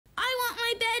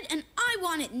bed and I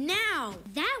want it now.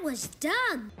 That was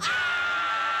Doug.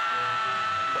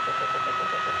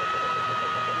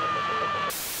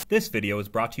 This video is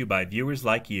brought to you by viewers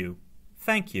like you.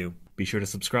 Thank you. Be sure to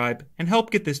subscribe and help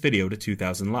get this video to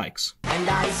 2,000 likes. And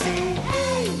I say,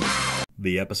 hey!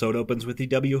 The episode opens with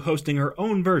DW hosting her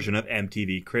own version of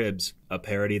MTV Cribs, a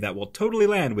parody that will totally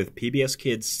land with PBS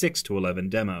Kids' 6 to 11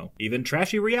 demo. Even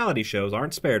trashy reality shows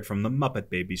aren't spared from the Muppet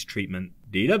Babies treatment.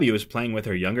 DW is playing with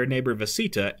her younger neighbor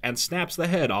Visita and snaps the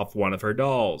head off one of her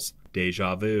dolls.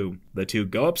 Deja vu. The two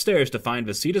go upstairs to find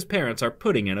Visita's parents are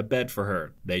putting in a bed for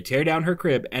her. They tear down her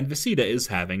crib and Visita is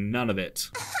having none of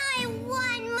it. I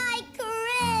won my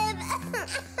crib.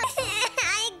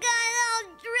 I got all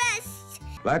dressed.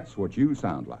 That's what you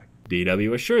sound like.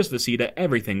 DW assures Visita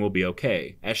everything will be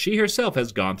okay, as she herself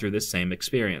has gone through this same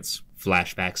experience.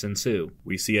 Flashbacks ensue.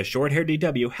 We see a short-haired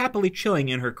DW happily chilling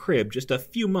in her crib just a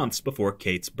few months before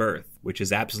Kate's birth, which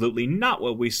is absolutely not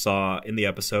what we saw in the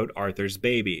episode Arthur's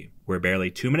Baby. We're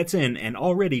barely 2 minutes in and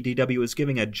already DW is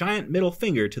giving a giant middle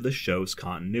finger to the show's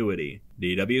continuity.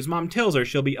 DW's mom tells her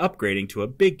she'll be upgrading to a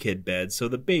big kid bed so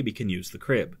the baby can use the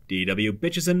crib. DW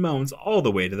bitches and moans all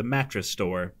the way to the mattress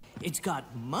store. It's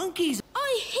got monkeys.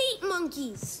 I hate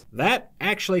monkeys. That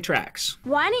actually tracks.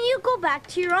 Why don't you go back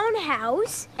to your own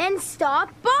house and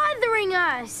stop bothering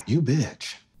us? You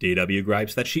bitch. DW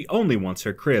gripes that she only wants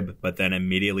her crib, but then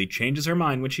immediately changes her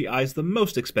mind when she eyes the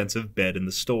most expensive bed in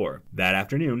the store. That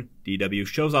afternoon, DW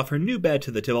shows off her new bed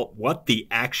to the till. What the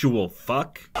actual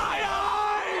fuck?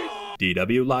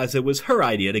 DW lies it was her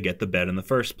idea to get the bed in the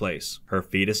first place. Her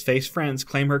fetus-faced friends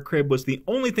claim her crib was the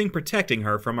only thing protecting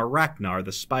her from Arachnar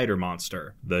the spider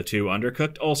monster. The two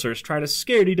undercooked ulcers try to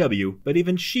scare DW, but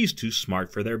even she's too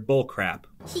smart for their bullcrap.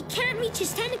 He can't reach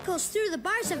his tentacles through the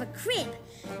bars of a crib,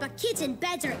 but kids in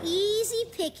beds are easy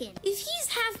picking. If he's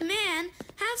half man,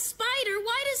 half spider,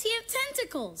 why does he have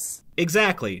tentacles?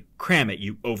 Exactly. Cram it,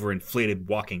 you overinflated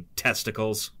walking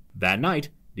testicles. That night,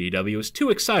 DW is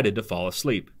too excited to fall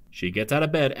asleep. She gets out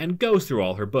of bed and goes through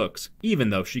all her books, even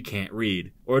though she can't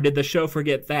read. Or did the show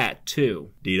forget that,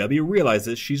 too? DW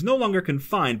realizes she's no longer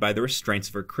confined by the restraints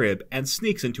of her crib and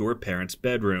sneaks into her parents'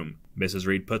 bedroom. Mrs.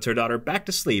 Reed puts her daughter back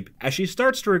to sleep as she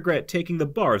starts to regret taking the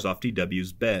bars off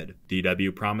DW's bed.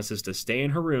 DW promises to stay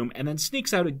in her room and then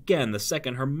sneaks out again the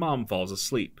second her mom falls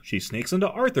asleep. She sneaks into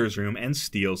Arthur's room and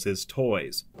steals his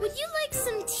toys. Would you like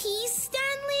some tea, Stanley?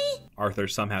 Arthur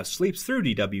somehow sleeps through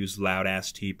DW's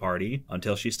loud-ass tea party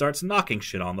until she starts knocking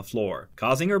shit on the floor,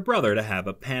 causing her brother to have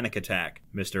a panic attack.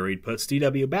 Mr. Reed puts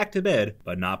DW back to bed,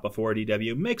 but not before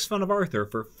DW makes fun of Arthur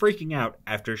for freaking out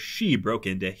after she broke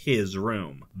into his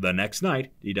room. The next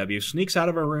night, DW sneaks out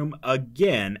of her room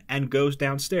again and goes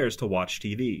downstairs to watch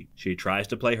TV. She tries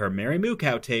to play her Mary Moo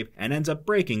Cow tape and ends up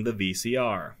breaking the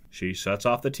VCR. She shuts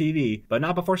off the TV, but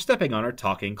not before stepping on her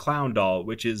talking clown doll,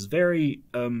 which is very,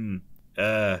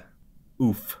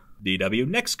 oof. DW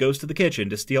next goes to the kitchen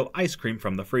to steal ice cream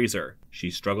from the freezer.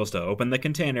 She struggles to open the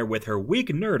container with her weak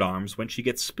nerd arms when she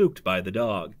gets spooked by the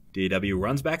dog. DW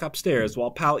runs back upstairs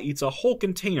while Pal eats a whole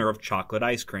container of chocolate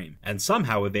ice cream, and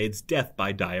somehow evades death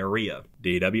by diarrhea.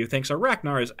 DW thinks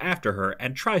Arachnar is after her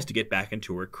and tries to get back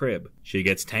into her crib. She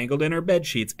gets tangled in her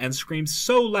bedsheets and screams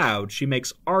so loud she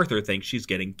makes Arthur think she's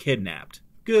getting kidnapped.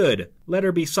 Good. Let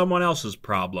her be someone else's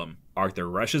problem. Arthur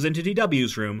rushes into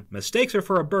DW's room, mistakes her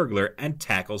for a burglar, and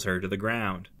tackles her to the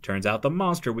ground. Turns out the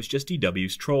monster was just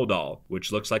DW's troll doll,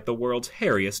 which looks like the world's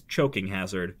hairiest choking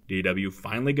hazard. DW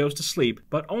finally goes to sleep,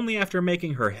 but only after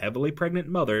making her heavily pregnant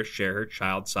mother share her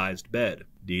child-sized bed.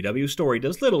 DW's story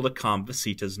does little to calm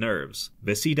Visita's nerves.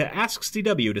 Visita asks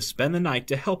DW to spend the night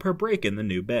to help her break in the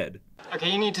new bed. Okay,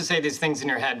 you need to say these things in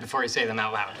your head before you say them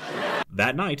out loud.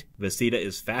 That night, Visita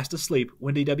is fast asleep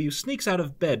when DW sneaks out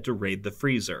of bed to raid the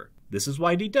freezer. This is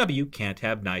why DW can't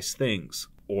have nice things.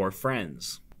 Or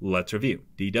friends. Let's review.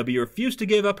 DW refused to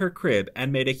give up her crib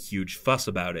and made a huge fuss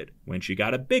about it. When she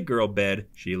got a big girl bed,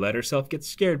 she let herself get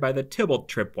scared by the Tybalt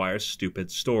Tripwire's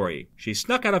stupid story. She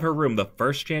snuck out of her room the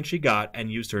first chance she got and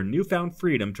used her newfound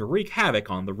freedom to wreak havoc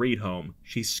on the Reed home.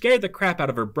 She scared the crap out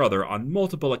of her brother on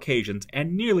multiple occasions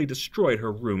and nearly destroyed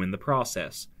her room in the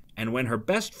process. And when her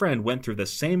best friend went through the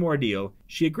same ordeal,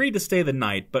 she agreed to stay the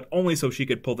night, but only so she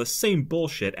could pull the same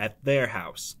bullshit at their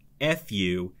house.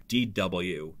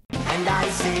 F-U-D-W. And I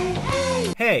say,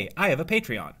 hey! Hey, I have a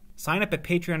Patreon. Sign up at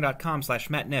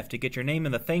patreon.com/mattneff to get your name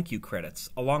in the thank you credits,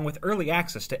 along with early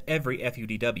access to every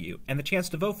FUDW and the chance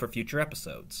to vote for future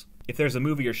episodes. If there's a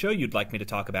movie or show you'd like me to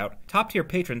talk about, top-tier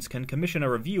patrons can commission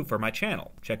a review for my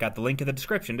channel. Check out the link in the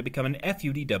description to become an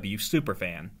FUDW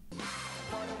superfan.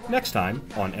 Next time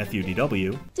on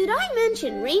FUDW... Did I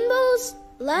mention rainbows?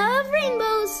 Love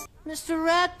rainbows. Mr.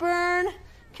 Ratburn,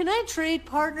 Can I trade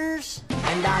partners?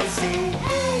 And I say,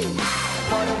 hey,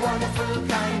 what a wonderful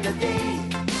kind of